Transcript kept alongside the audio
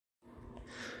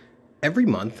Every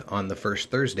month on the first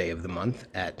Thursday of the month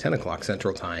at 10 o'clock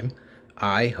Central Time,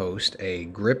 I host a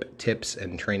grip tips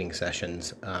and training session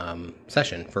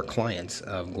for clients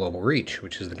of Global Reach,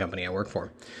 which is the company I work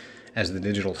for. As the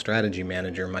digital strategy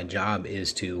manager, my job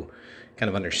is to kind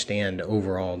of understand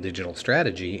overall digital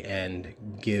strategy and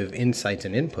give insights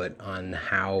and input on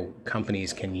how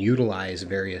companies can utilize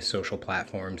various social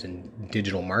platforms and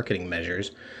digital marketing measures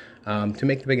to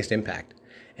make the biggest impact.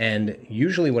 And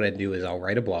usually what I do is I'll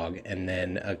write a blog, and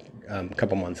then a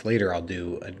couple months later I'll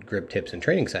do a grip tips and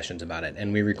training sessions about it.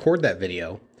 And we record that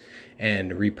video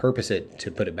and repurpose it to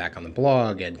put it back on the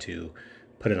blog and to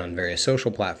put it on various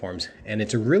social platforms. And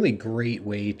it's a really great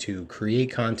way to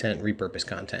create content, repurpose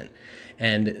content.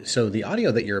 And so the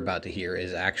audio that you're about to hear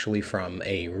is actually from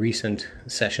a recent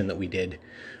session that we did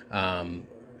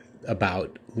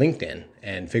about LinkedIn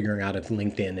and figuring out if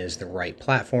LinkedIn is the right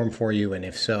platform for you, and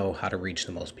if so, how to reach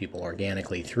the most people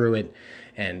organically through it,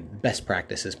 and best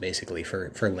practices basically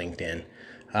for LinkedIn.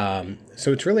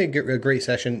 So it's really a great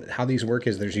session. How these work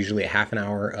is there's usually a half an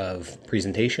hour of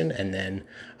presentation and then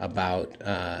about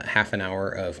half an hour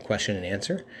of question and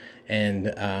answer.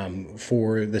 And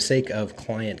for the sake of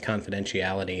client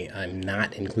confidentiality, I'm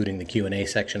not including the Q&A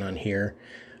section on here,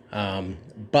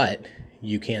 but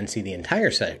you can see the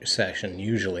entire session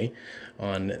usually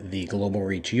on the Global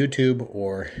Reach YouTube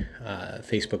or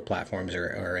Facebook platforms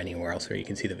or anywhere else where you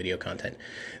can see the video content.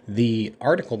 The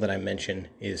article that I mentioned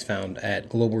is found at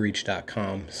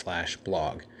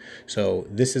globalreach.com/blog. So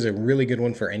this is a really good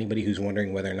one for anybody who's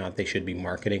wondering whether or not they should be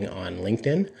marketing on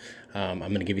LinkedIn. I'm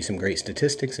going to give you some great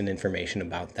statistics and information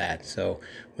about that. So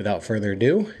without further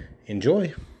ado,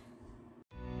 enjoy.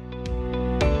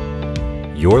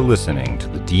 You're listening to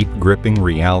the Deep Gripping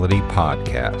Reality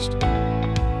Podcast,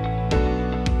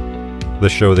 the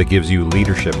show that gives you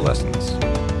leadership lessons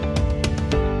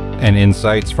and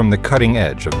insights from the cutting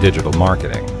edge of digital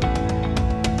marketing.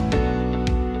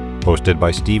 Hosted by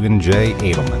Stephen J.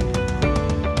 Adelman.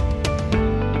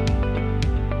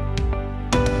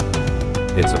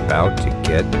 It's about to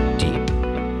get deep.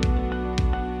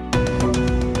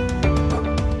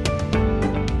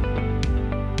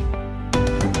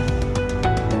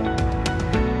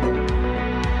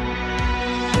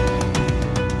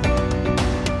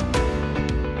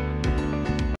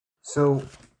 So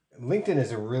LinkedIn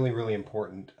is a really, really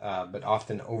important but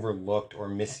often overlooked or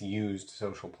misused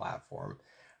social platform.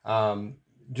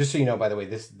 Just so you know, by the way,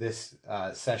 this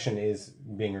session is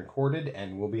being recorded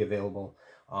and will be available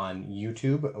on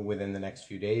YouTube within the next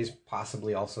few days,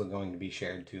 possibly also going to be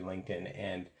shared to LinkedIn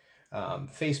and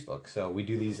Facebook. So we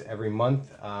do these every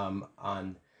month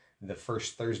on the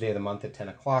first Thursday of the month at 10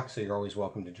 o'clock. So you're always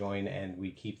welcome to join, and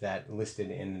we keep that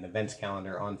listed in an events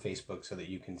calendar on Facebook so that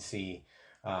you can see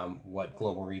what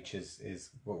Global Reach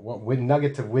is what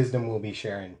nuggets of wisdom we'll be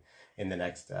sharing in the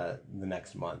next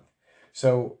month.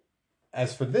 So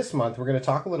as for this month, we're going to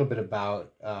talk a little bit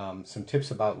about some tips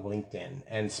about LinkedIn,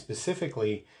 and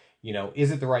specifically,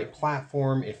 is it the right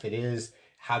platform? If it is,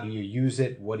 how do you use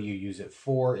it? What do you use it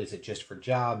for? Is it just for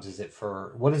jobs?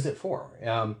 What is it for?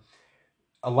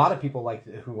 A lot of people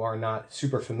who are not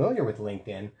super familiar with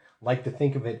LinkedIn like to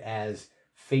think of it as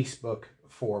Facebook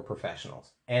for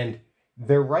professionals, and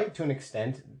they're right to an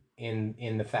extent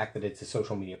in the fact that it's a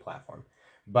social media platform.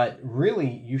 But really,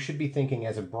 you should be thinking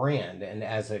as a brand and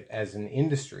as an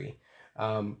industry,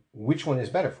 which one is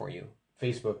better for you,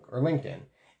 Facebook or LinkedIn?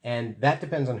 And that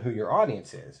depends on who your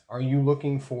audience is. Are you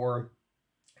looking for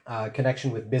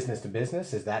connection with business to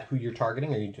business? Is that who you're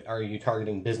targeting? Are you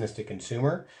targeting business to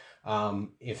consumer?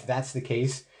 If that's the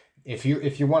case, if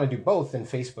you want to do both, then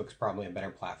Facebook's probably a better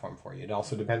platform for you. It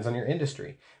also depends on your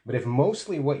industry. But if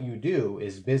mostly what you do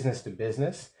is business to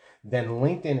business, then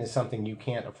LinkedIn is something you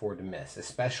can't afford to miss,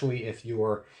 especially if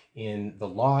you're in the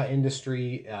law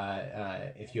industry,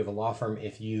 if you have a law firm,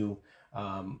 if you're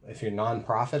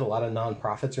nonprofit. A lot of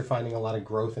nonprofits are finding a lot of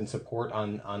growth and support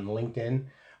on LinkedIn.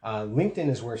 LinkedIn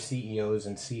is where CEOs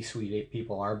and C-suite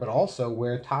people are, but also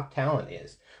where top talent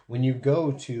is. When you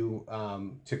go to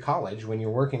college, when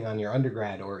you're working on your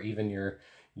undergrad or even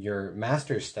your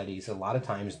master's studies, a lot of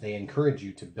times they encourage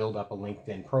you to build up a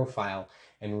LinkedIn profile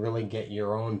and really get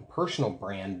your own personal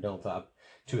brand built up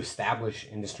to establish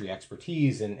industry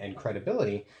expertise and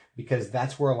credibility, because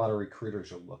that's where a lot of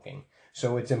recruiters are looking.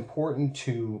 So it's important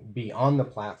to be on the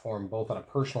platform both on a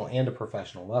personal and a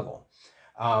professional level.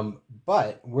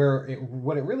 But what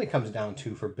it really comes down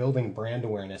to for building brand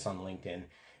awareness on LinkedIn,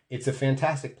 it's a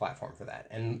fantastic platform for that.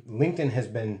 And LinkedIn has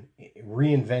been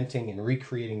reinventing and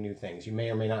recreating new things. You may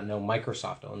or may not know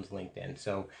Microsoft owns LinkedIn.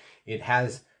 So it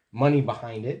has money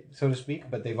behind it, so to speak,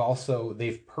 but they've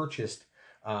purchased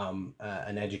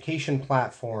an education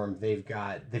platform.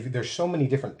 There's so many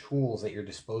different tools at your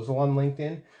disposal on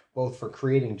LinkedIn, both for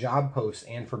creating job posts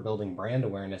and for building brand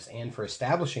awareness and for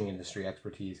establishing industry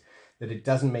expertise, that it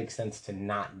doesn't make sense to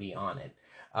not be on it.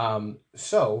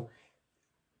 So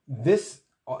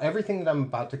everything that I'm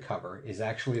about to cover is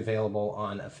actually available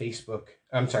on a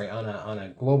on a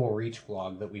Global Reach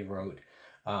blog that we wrote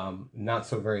not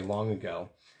so very long ago,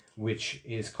 which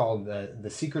is called the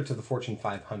Secrets of the Fortune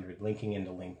 500, linking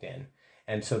into LinkedIn.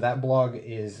 And so that blog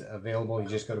is available. You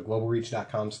just go to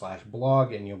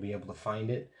globalreach.com/blog and you'll be able to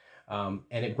find it. And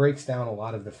it breaks down a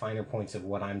lot of the finer points of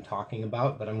what I'm talking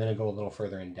about, but I'm going to go a little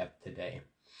further in depth today.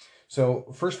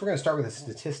 So first, we're going to start with a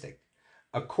statistic.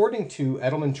 According to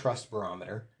Edelman Trust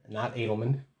Barometer, not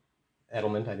Edelman, I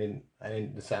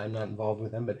didn't decide, I'm not involved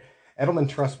with them, but Edelman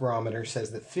Trust Barometer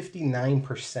says that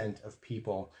 59% of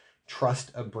people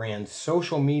trust a brand's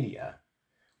social media,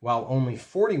 while only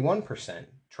 41%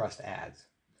 trust ads.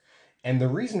 And the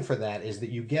reason for that is that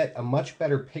you get a much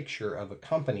better picture of a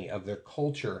company, of their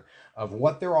culture, of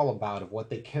what they're all about, of what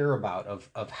they care about,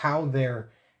 of how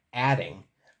they're adding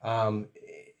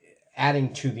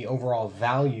to the overall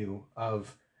value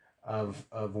of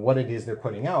what it is they're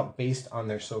putting out based on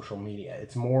their social media.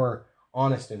 It's more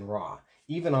honest and raw,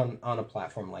 even on a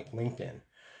platform like LinkedIn.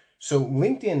 So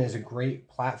LinkedIn is a great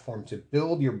platform to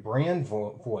build your brand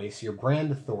voice, your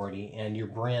brand authority, and your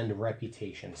brand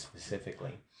reputation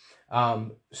specifically.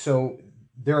 So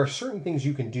there are certain things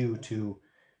you can do to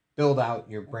build out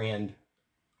your brand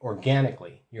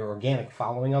organically, your organic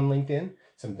following on LinkedIn,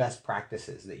 some best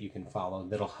practices that you can follow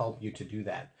that'll help you to do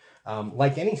that.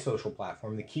 Like any social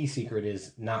platform, the key secret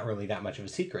is not really that much of a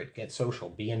secret. Get social,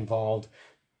 be involved,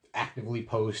 actively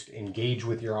post, engage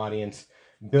with your audience,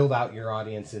 build out your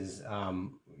audience's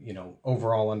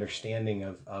overall understanding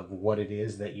of what it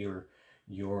is that you're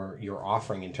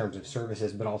offering in terms of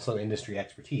services, but also industry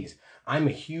expertise. I'm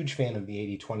a huge fan of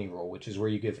the 80-20 rule, which is where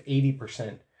you give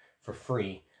 80% for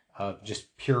free of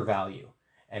just pure value,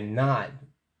 and not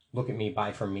look at me,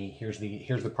 buy from me, here's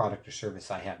the product or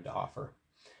service I have to offer.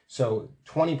 So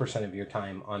 20% of your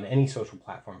time on any social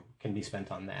platform can be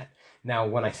spent on that. Now,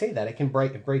 when I say that, it can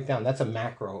break down. That's a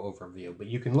macro overview, but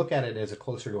you can look at it as a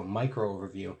closer to a micro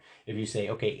overview. If you say,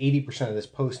 okay, 80% of this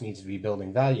post needs to be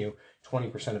building value,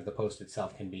 20% of the post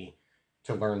itself can be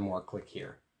to learn more, click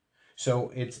here.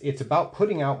 So it's about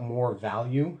putting out more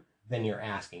value than you're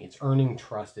asking. It's earning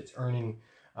trust. It's earning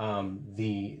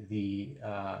the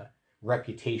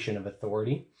reputation of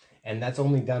authority, and that's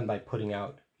only done by putting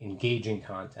out engaging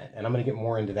content. And I'm going to get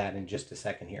more into that in just a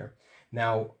second here.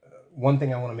 Now, one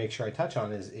thing I want to make sure I touch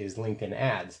on is LinkedIn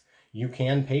ads. You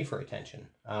can pay for attention.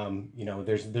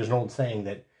 There's an old saying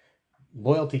that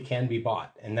loyalty can be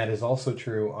bought, and that is also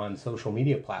true on social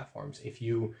media platforms. If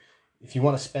you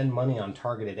want to spend money on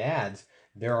targeted ads,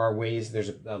 there are ways. There's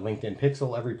a LinkedIn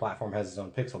Pixel. Every platform has its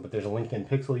own pixel, but there's a LinkedIn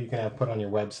Pixel you can have put on your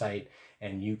website,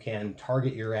 and you can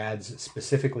target your ads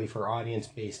specifically for audience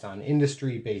based on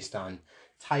industry, based on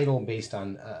title, based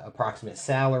on approximate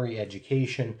salary,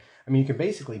 education. I mean, you can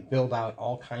basically build out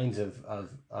all kinds of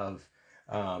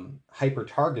hyper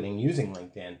targeting using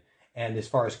LinkedIn. And as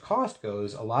far as cost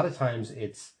goes, a lot of times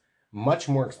it's much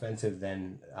more expensive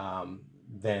than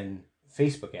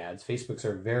Facebook ads. Facebook's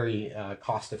are a very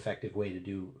cost-effective way to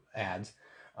do ads,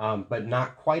 but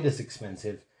not quite as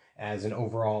expensive as an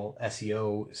overall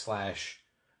SEO /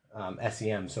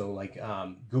 SEM, so like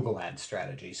Google Ads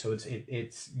strategy. So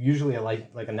it's usually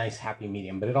like a nice happy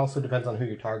medium, but it also depends on who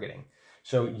you're targeting.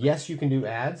 So yes, you can do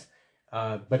ads,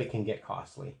 but it can get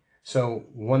costly. So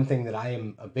one thing that I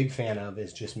am a big fan of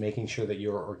is just making sure that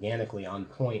you're organically on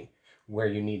point where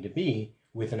you need to be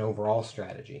with an overall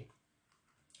strategy.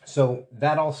 So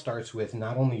that all starts with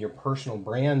not only your personal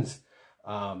brand's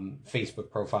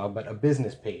Facebook profile, but a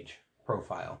business page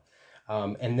profile.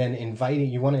 And then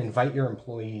you want to invite your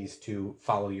employees to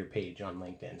follow your page on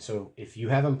LinkedIn. So if you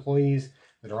have employees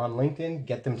that are on LinkedIn,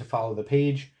 get them to follow the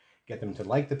page, get them to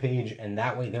like the page, and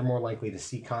that way they're more likely to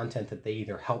see content that they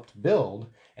either helped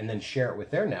build and then share it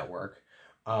with their network,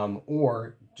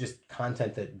 or just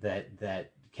content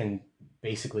that can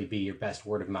basically be your best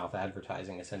word of mouth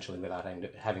advertising, essentially, without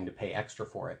having to pay extra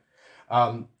for it.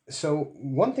 So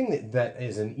one thing that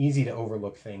is an easy to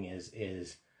overlook thing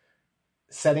is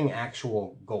setting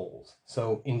actual goals.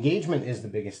 So engagement is the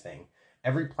biggest thing.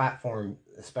 Every platform,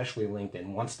 especially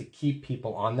LinkedIn, wants to keep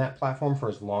people on that platform for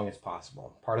as long as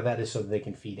possible. Part of that is so that they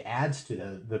can feed ads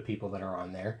to the people that are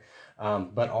on there,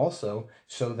 but also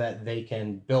so that they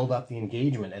can build up the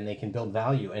engagement and they can build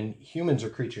value. And humans are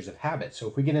creatures of habit. So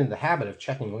if we get into the habit of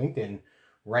checking LinkedIn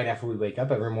right after we wake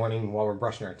up every morning while we're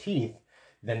brushing our teeth,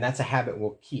 then that's a habit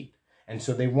we'll keep. And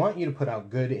so they want you to put out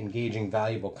good, engaging,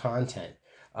 valuable content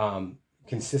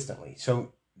consistently.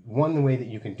 So one way that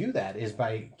you can do that is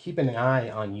by keeping an eye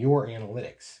on your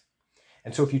analytics.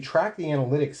 And so if you track the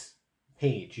analytics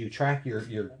page, you track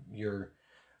your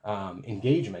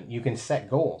engagement, you can set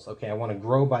goals. Okay, I want to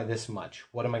grow by this much.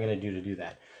 What am I going to do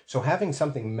that? So having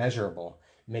something measurable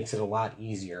makes it a lot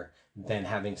easier than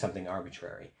having something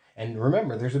arbitrary. And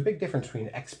remember, there's a big difference between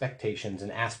expectations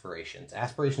and aspirations.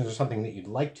 Aspirations are something that you'd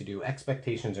like to do.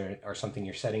 Expectations are something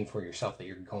you're setting for yourself that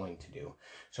you're going to do.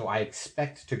 So I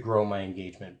expect to grow my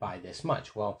engagement by this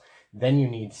much. Well, then you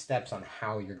need steps on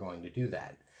how you're going to do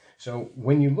that. So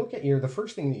when you look at the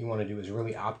first thing that you want to do is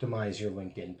really optimize your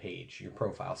LinkedIn page, your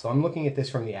profile. So I'm looking at this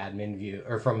from the admin view,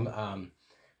 or from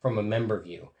a member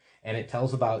view. And it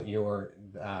tells about your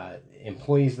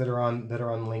employees that are on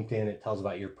LinkedIn. It tells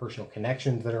about your personal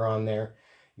connections that are on there.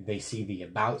 They see the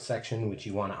about section, which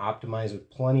you want to optimize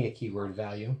with plenty of keyword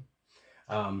value.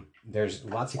 There's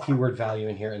lots of keyword value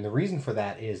in here. And the reason for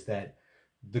that is that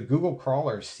the Google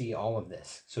crawlers see all of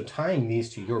this. So tying these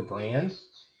to your brand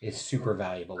is super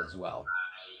valuable as well.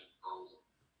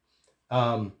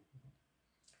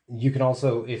 You can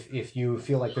also, if you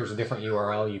feel like there's a different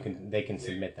URL, they can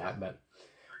submit that. But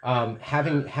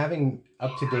having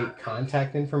up-to-date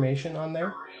contact information on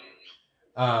there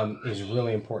is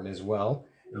really important as well.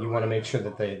 You want to make sure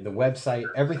that the website,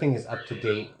 everything is up to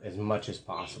date as much as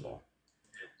possible.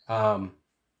 Let's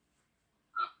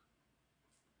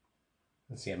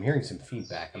see, I'm hearing some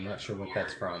feedback. I'm not sure what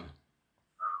that's from.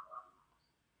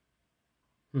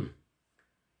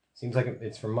 Seems like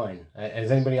it's from mine.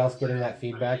 Is anybody else getting that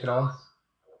feedback at all?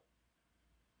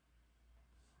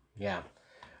 Yeah.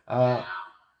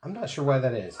 I'm not sure why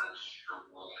that is.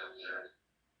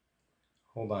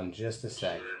 Hold on just a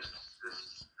sec.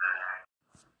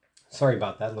 Sorry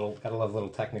about that. Gotta love little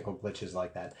technical glitches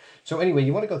like that. So anyway,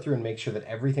 you want to go through and make sure that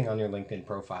everything on your LinkedIn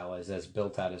profile is as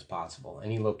built out as possible.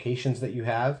 Any locations that you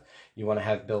have, you want to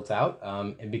have built out,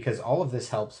 and because all of this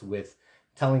helps with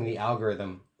telling the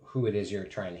algorithm who it is you're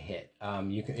trying to hit.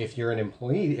 If you're an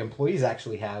employee, employees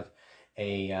actually have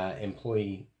a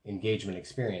employee engagement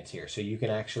experience here. So you can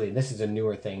actually, and this is a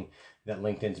newer thing that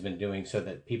LinkedIn's been doing so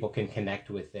that people can connect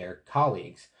with their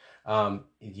colleagues.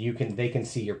 They can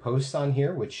see your posts on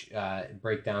here, which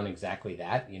break down exactly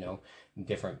that,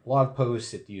 different blog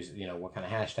posts, what kind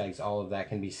of hashtags, all of that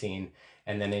can be seen.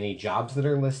 And then any jobs that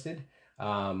are listed,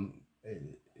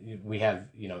 we have,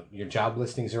 your job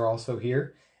listings are also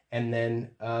here. And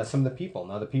then some of the people.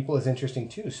 Now the people is interesting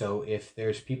too. So if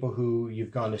there's people who you've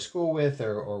gone to school with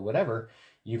or whatever,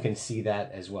 you can see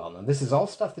that as well. Now this is all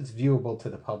stuff that's viewable to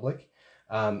the public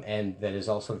and that is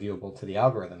also viewable to the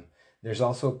algorithm. There's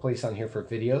also a place on here for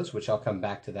videos, which I'll come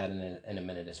back to that in a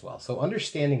minute as well. So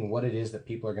understanding what it is that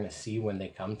people are going to see when they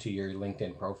come to your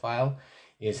LinkedIn profile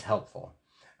is helpful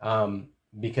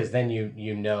because then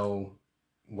you know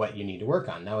what you need to work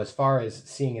on. Now, as far as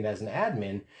seeing it as an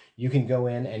admin, you can go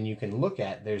in and you can look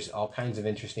at, there's all kinds of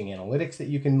interesting analytics that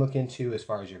you can look into as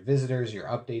far as your visitors, your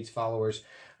updates, followers.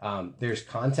 There's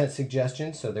content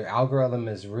suggestions. So their algorithm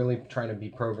is really trying to be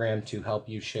programmed to help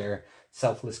you share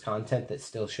selfless content that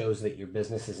still shows that your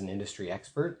business is an industry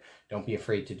expert. Don't be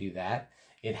afraid to do that.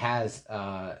 It has,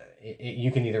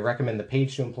 you can either recommend the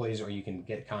page to employees or you can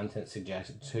get content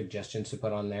suggestions to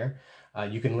put on there.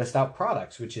 You can list out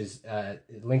products, which is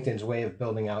LinkedIn's way of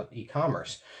building out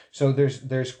e-commerce. So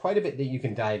there's quite a bit that you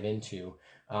can dive into,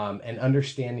 and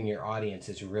understanding your audience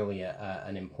is really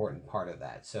an important part of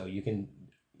that. So you can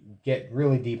get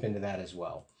really deep into that as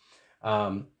well.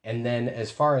 And then as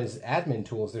far as admin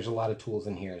tools, there's a lot of tools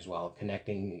in here as well.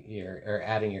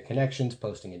 Adding your connections,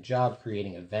 posting a job,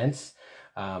 creating events,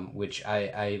 which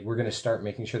we're going to start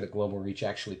making sure that Global Reach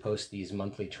actually posts these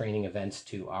monthly training events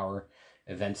to our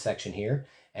events section here.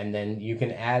 And then you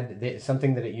can add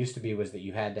something that it used to be was that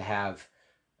you had to have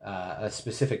a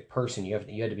specific person. You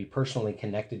had to be personally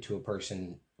connected to a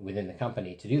person within the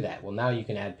company to do that. Well, now you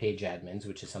can add page admins,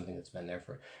 which is something that's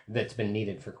been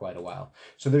needed for quite a while.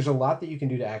 So there's a lot that you can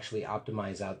do to actually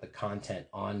optimize out the content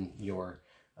on your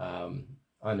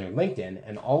LinkedIn,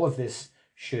 and all of this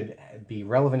should be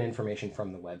relevant information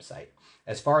from the website.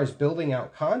 As far as building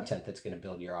out content that's going to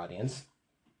build your audience,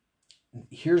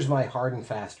 here's my hard and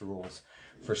fast rules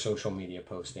for social media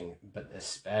posting, but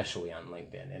especially on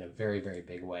LinkedIn in a very, very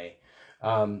big way.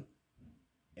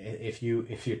 If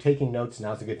you're taking notes,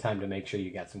 now's a good time to make sure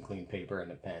you got some clean paper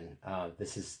and a pen.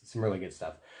 This is some really good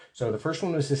stuff. So the first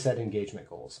one was to set engagement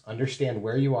goals. Understand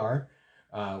where you are,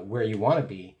 where you want to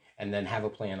be, and then have a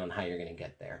plan on how you're going to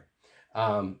get there.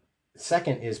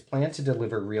 Second is plan to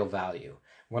deliver real value.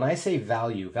 When I say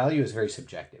value, value is very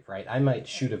subjective, right? I might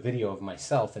shoot a video of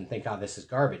myself and think, oh, this is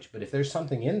garbage. But if there's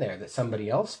something in there that somebody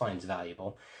else finds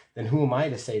valuable, then who am I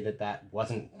to say that that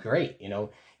wasn't great? You know,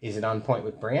 is it on point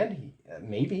with brand?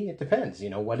 Maybe. It depends. You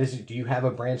know, what is it? Do you have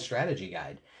a brand strategy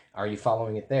guide? Are you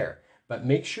following it there? But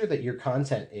make sure that your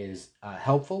content is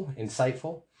helpful,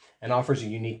 insightful, and offers a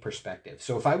unique perspective.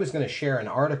 So if I was going to share an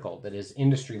article that is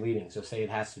industry leading, so say it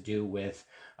has to do with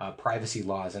privacy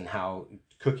laws and how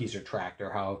cookies are tracked,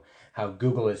 or how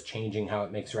Google is changing how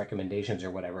it makes recommendations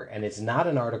or whatever, and it's not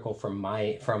an article from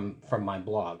my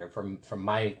blog or from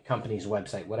my company's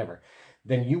website, whatever,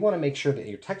 then you want to make sure that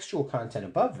your textual content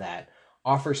above that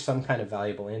offers some kind of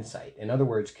valuable insight. In other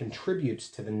words, contributes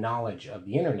to the knowledge of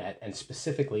the internet and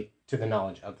specifically to the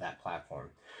knowledge of that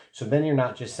platform. So then you're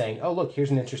not just saying, oh, look,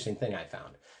 here's an interesting thing I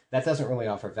found. That doesn't really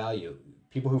offer value.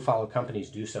 People who follow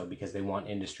companies do so because they want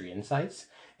industry insights.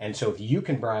 And so if you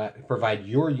can provide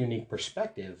your unique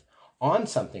perspective on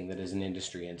something that is an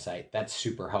industry insight, that's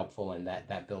super helpful, and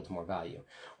that builds more value.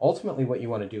 Ultimately, what you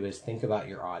want to do is think about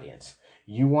your audience.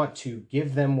 You want to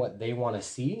give them what they want to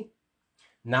see,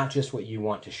 not just what you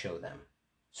want to show them.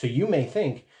 So you may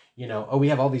think, you know, oh, we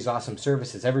have all these awesome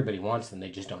services, everybody wants them, they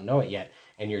just don't know it yet,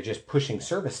 and you're just pushing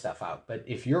service stuff out. But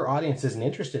if your audience isn't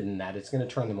interested in that, it's going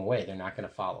to turn them away. They're not going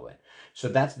to follow it. So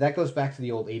that goes back to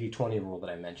the old 80-20 rule that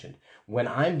I mentioned. When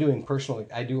I'm doing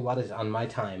I do a lot of, on my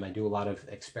time, I do a lot of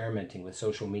experimenting with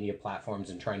social media platforms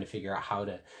and trying to figure out how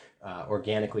to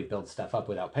organically build stuff up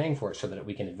without paying for it so that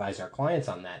we can advise our clients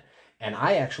on that. And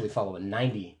I actually follow a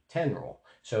 90-10 rule.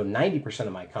 So 90%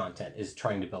 of my content is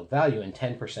trying to build value, and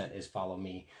 10% is follow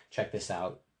me, check this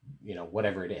out, you know,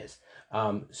 whatever it is.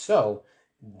 So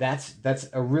that's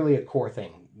a core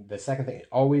thing. The second thing,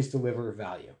 always deliver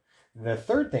value. The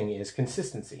third thing is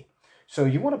consistency. So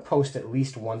you want to post at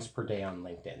least once per day on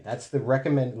LinkedIn. That's the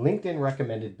LinkedIn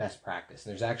recommended best practice.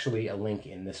 And there's actually a link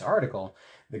in this article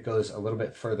that goes a little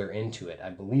bit further into it.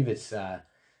 I believe it's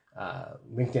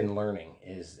LinkedIn Learning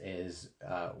is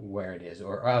where it is,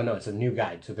 or oh no, it's a new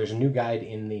guide. So there's a new guide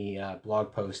in the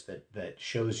blog post that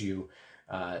shows you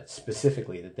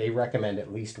specifically that they recommend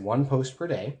at least one post per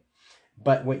day.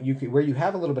 But where you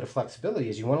have a little bit of flexibility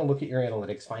is you want to look at your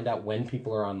analytics, find out when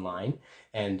people are online,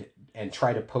 and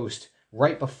try to post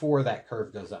right before that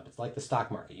curve goes up. It's like the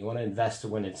stock market. You want to invest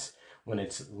when it's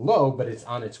low, but it's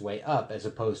on its way up, as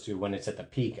opposed to when it's at the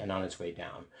peak and on its way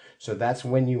down. So that's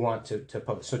when you want to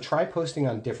post. So try posting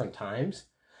on different times.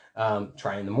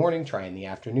 Try in the morning, try in the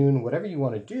afternoon, whatever you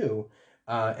want to do.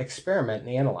 Experiment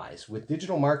and analyze. With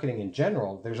digital marketing in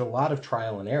general, there's a lot of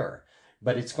trial and error.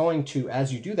 But it's going to,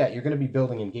 as you do that, you're going to be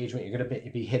building engagement. You're going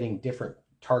to be hitting different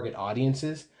target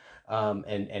audiences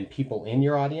and people in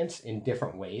your audience in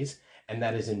different ways. And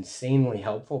that is insanely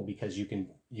helpful because you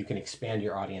can expand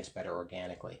your audience better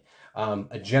organically.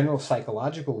 A general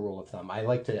psychological rule of thumb, I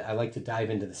like to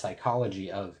dive into the psychology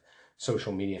of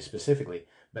social media specifically,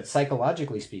 but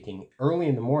psychologically speaking, early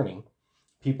in the morning,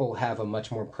 people have a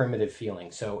much more primitive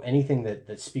feeling. So anything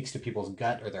that speaks to people's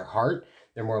gut or their heart,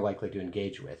 they're more likely to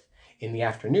engage with. In the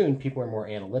afternoon, people are more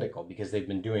analytical because they've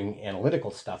been doing analytical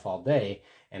stuff all day.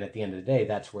 And at the end of the day,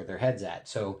 that's where their head's at.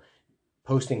 So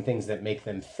posting things that make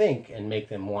them think and make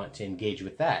them want to engage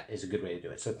with that is a good way to do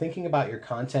it. So thinking about your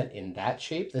content in that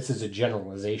shape, this is a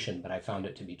generalization, but I found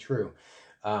it to be true.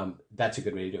 That's a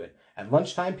good way to do it. At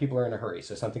lunchtime, people are in a hurry,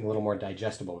 so something a little more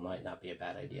digestible might not be a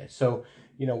bad idea. So,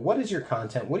 you know, what is your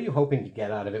content? What are you hoping to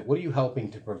get out of it? What are you helping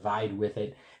to provide with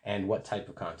it? And what type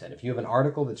of content? If you have an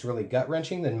article that's really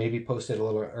gut-wrenching, then maybe post it a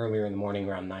little earlier in the morning,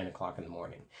 around 9 o'clock in the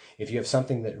morning. If you have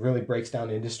something that really breaks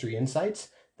down industry insights,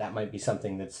 that might be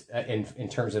something that's, in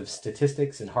terms of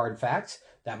statistics and hard facts,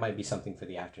 that might be something for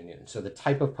the afternoon. So the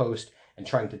type of post and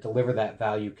trying to deliver that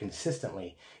value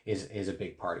consistently is a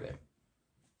big part of it.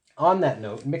 On that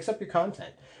note, mix up your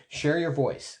content. Share your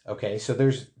voice, okay? So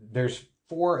there's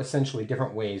 4 essentially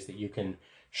different ways that you can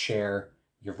share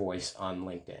your voice on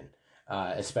LinkedIn,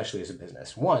 especially as a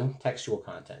business. 1, textual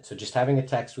content. So just having a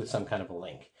text with some kind of a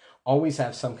link. Always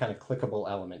have some kind of clickable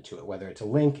element to it, whether it's a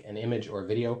link, an image, or a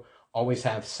video. Always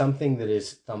have something that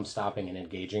is thumb-stopping and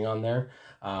engaging on there,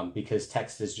 because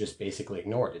text is just basically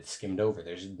ignored. It's skimmed over.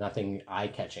 There's nothing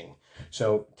eye-catching.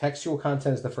 So textual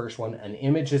content is the first one. An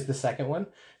image is the second one.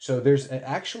 So there's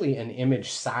actually an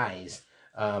image size,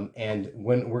 and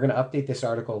when we're going to update this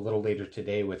article a little later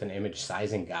today with an image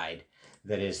sizing guide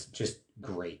that is just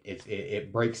great.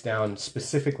 It breaks down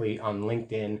specifically on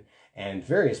LinkedIn and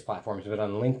various platforms, but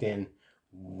on LinkedIn,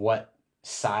 what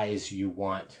size you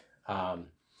want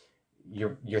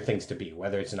your things to be,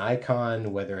 whether it's an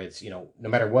icon, whether it's, you know, no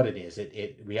matter what it is,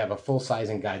 we have a full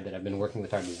sizing guide that I've been working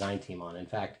with our design team on. In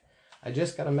fact, I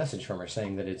just got a message from her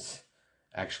saying that it's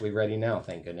actually ready now,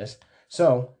 thank goodness.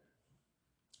 So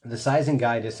the sizing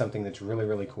guide is something that's really,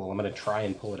 really cool. I'm going to try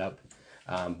and pull it up,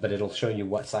 but it'll show you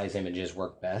what size images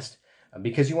work best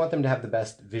because you want them to have the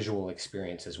best visual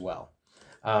experience as well.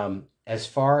 As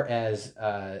far as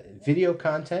video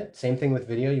content, same thing with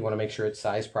video. You want to make sure it's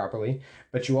sized properly,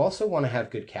 but you also want to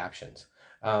have good captions.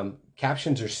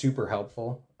 Captions are super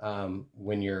helpful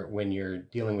when you're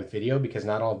dealing with video because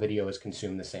not all video is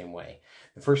consumed the same way.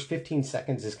 The first 15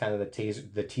 seconds is kind of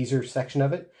the teaser section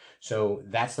of it. So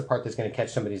that's the part that's going to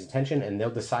catch somebody's attention, and they'll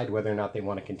decide whether or not they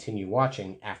want to continue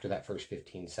watching after that first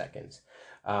 15 seconds.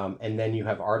 And then you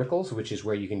have articles, which is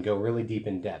where you can go really deep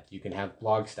in depth. You can have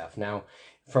blog stuff. Now,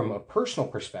 from a personal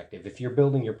perspective, if you're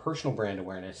building your personal brand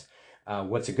awareness,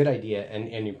 what's a good idea,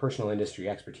 and your personal industry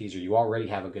expertise, or you already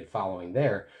have a good following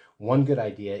there, one good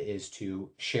idea is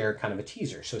to share kind of a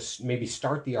teaser. So maybe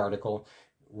start the article,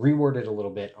 reword it a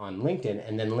little bit on LinkedIn,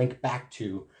 and then link back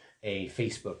to a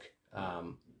Facebook,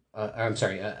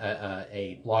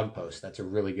 a blog post. That's a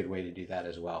really good way to do that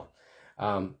as well.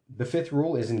 The fifth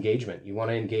rule is engagement. You want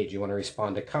to engage. You want to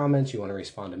respond to comments. You want to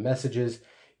respond to messages.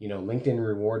 You know, LinkedIn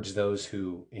rewards those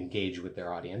who engage with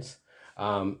their audience.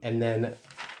 And then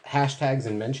hashtags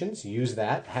and mentions, use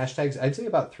that. Hashtags, I'd say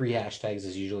about 3 hashtags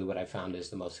is usually what I found is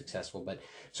the most successful. But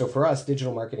so for us,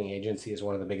 digital marketing agency is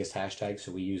one of the biggest hashtags.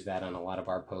 So we use that on a lot of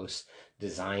our posts.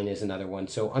 Design is another one.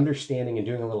 So understanding and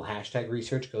doing a little hashtag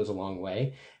research goes a long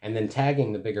way. And then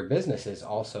tagging the bigger businesses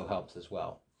also helps as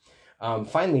well.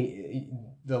 Finally,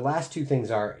 the last 2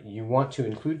 things are you want to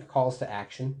include calls to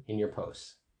action in your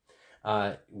posts,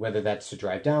 whether that's to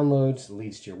drive downloads,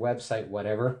 leads to your website,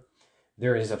 whatever.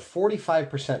 There is a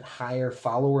 45% higher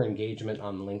follower engagement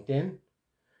on LinkedIn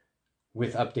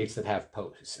with updates that have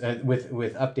posts, with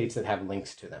updates that have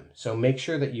links to them. So make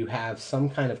sure that you have some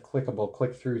kind of clickable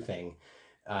click-through thing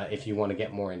if you want to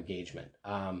get more engagement.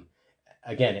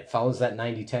 Again, it follows that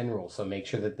 90-10 rule. So make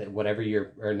sure that whatever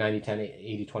you're, or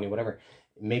 90-10, 80-20, whatever,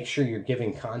 make sure you're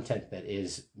giving content that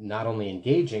is not only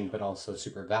engaging, but also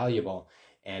super valuable.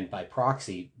 And by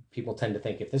proxy, people tend to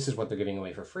think if this is what they're giving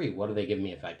away for free, what do they give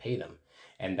me if I pay them?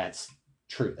 And that's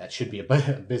true. That should be a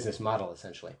business model,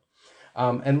 essentially.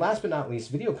 And last but not least,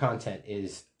 video content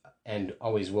is, and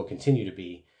always will continue to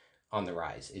be, on the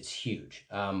rise. It's huge.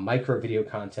 Micro video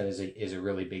content is a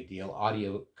really big deal.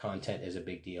 Audio content is a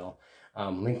big deal.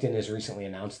 LinkedIn has recently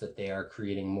announced that they are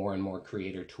creating more and more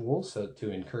creator tools, so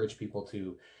to encourage people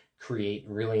to create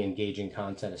really engaging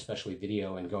content, especially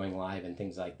video and going live and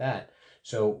things like that.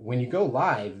 So when you go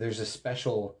live, there's a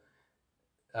special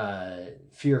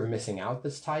fear of missing out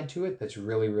that's tied to it that's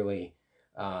really, really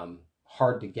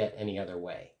hard to get any other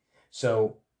way.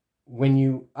 So when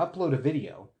you upload a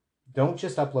video, don't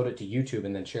just upload it to YouTube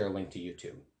and then share a link to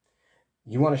YouTube.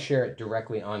 You want to share it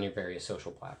directly on your various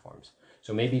social platforms.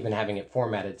 So maybe even having it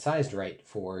formatted, sized right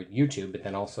for YouTube, but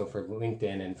then also for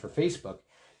LinkedIn and for Facebook,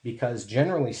 because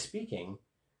generally speaking,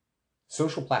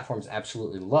 social platforms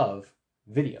absolutely love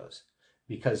videos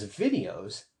because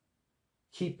videos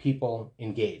keep people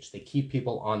engaged. They keep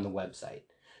people on the website.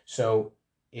 So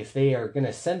if they are going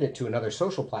to send it to another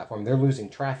social platform, they're losing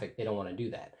traffic. They don't want to do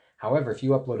that. However, if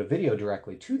you upload a video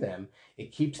directly to them,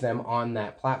 it keeps them on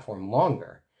that platform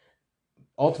longer.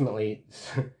 Ultimately,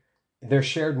 they're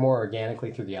shared more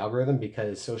organically through the algorithm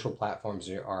because social platforms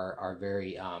are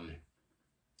very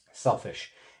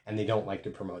selfish and they don't like to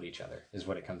promote each other, is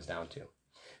what it comes down to.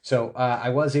 So I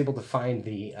was able to find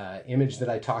the image that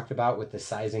I talked about with the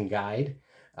sizing guide.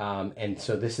 And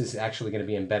so this is actually going to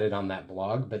be embedded on that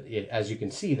blog. But as you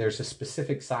can see, there's a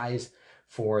specific size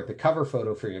for the cover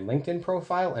photo for your LinkedIn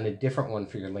profile and a different one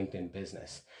for your LinkedIn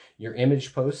business. Your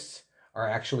image posts are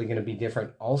actually going to be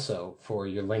different also for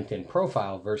your LinkedIn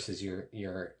profile versus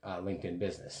your LinkedIn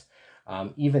business.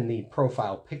 Even the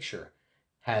profile picture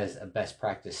has a best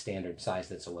practice standard size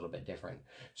that's a little bit different.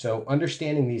 So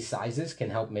understanding these sizes can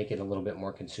help make it a little bit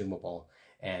more consumable.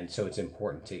 And so it's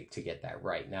important to get that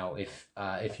right. Now, if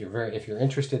you're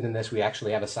interested in this, we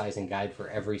actually have a sizing guide for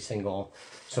every single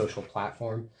social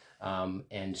platform.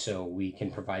 And so we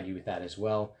can provide you with that as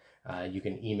well. You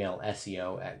can email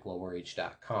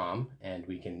SEO@globalreach.com and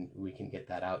we can get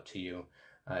that out to you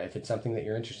if it's something that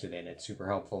you're interested in. It's super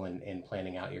helpful in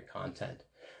planning out your content.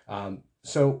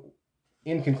 So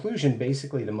in conclusion,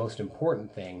 basically the most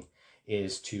important thing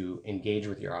is to engage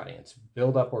with your audience,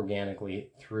 build up organically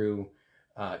through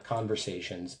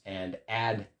conversations and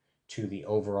add to the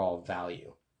overall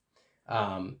value.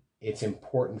 It's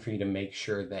important for you to make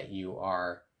sure that you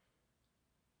are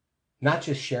not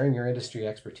just sharing your industry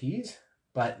expertise,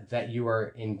 but that you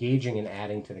are engaging and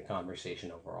adding to the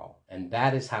conversation overall. And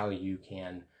that is how you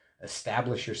can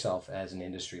establish yourself as an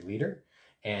industry leader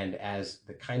and as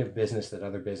the kind of business that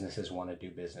other businesses want to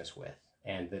do business with,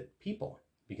 and that people,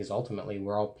 because ultimately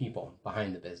we're all people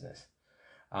behind the business.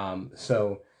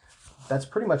 So that's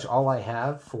pretty much all I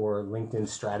have for LinkedIn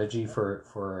strategy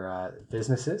for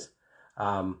businesses.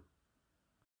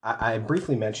 I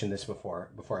briefly mentioned this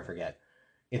before I forget.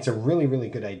 It's a really, really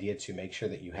good idea to make sure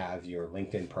that you have your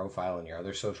LinkedIn profile and your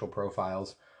other social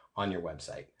profiles on your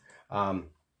website.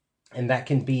 And that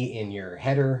can be in your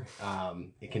header,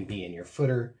 it can be in your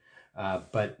footer,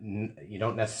 but you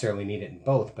don't necessarily need it in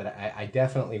both. But I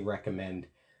definitely recommend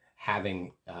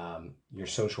having your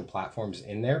social platforms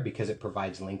in there because it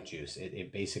provides link juice.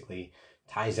 It basically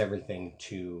ties everything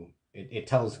to, it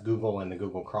tells Google and the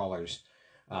Google crawlers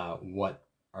what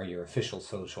are your official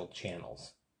social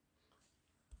channels.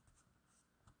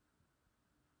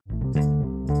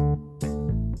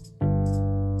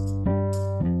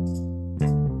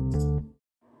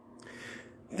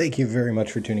 Thank you very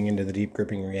much for tuning into the Deep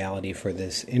Gripping Reality for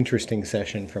this interesting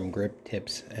session from Grip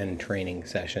Tips and Training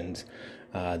Sessions,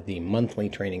 the monthly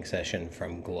training session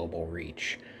from Global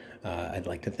Reach. I'd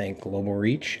like to thank Global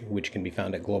Reach, which can be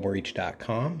found at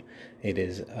globalreach.com. It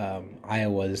is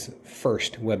Iowa's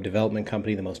first web development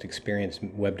company, the most experienced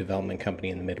web development company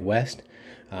in the Midwest,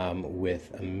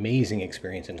 with amazing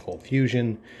experience in Cold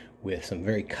Fusion, with some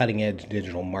very cutting-edge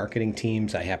digital marketing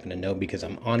teams I happen to know because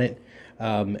I'm on it,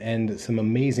 and some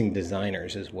amazing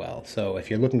designers as well. So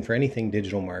if you're looking for anything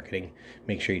digital marketing,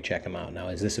 make sure you check them out. Now,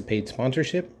 is this a paid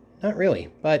sponsorship? Not really,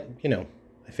 but,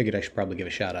 I figured I should probably give a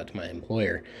shout out to my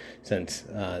employer since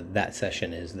that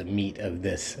session is the meat of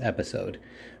this episode.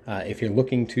 If you're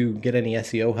looking to get any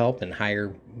SEO help and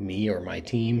hire me or my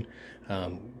team,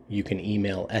 you can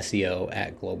email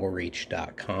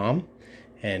SEO@globalreach.com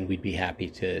and we'd be happy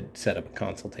to set up a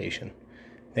consultation.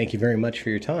 Thank you very much for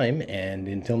your time, and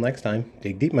until next time,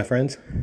 dig deep, my friends.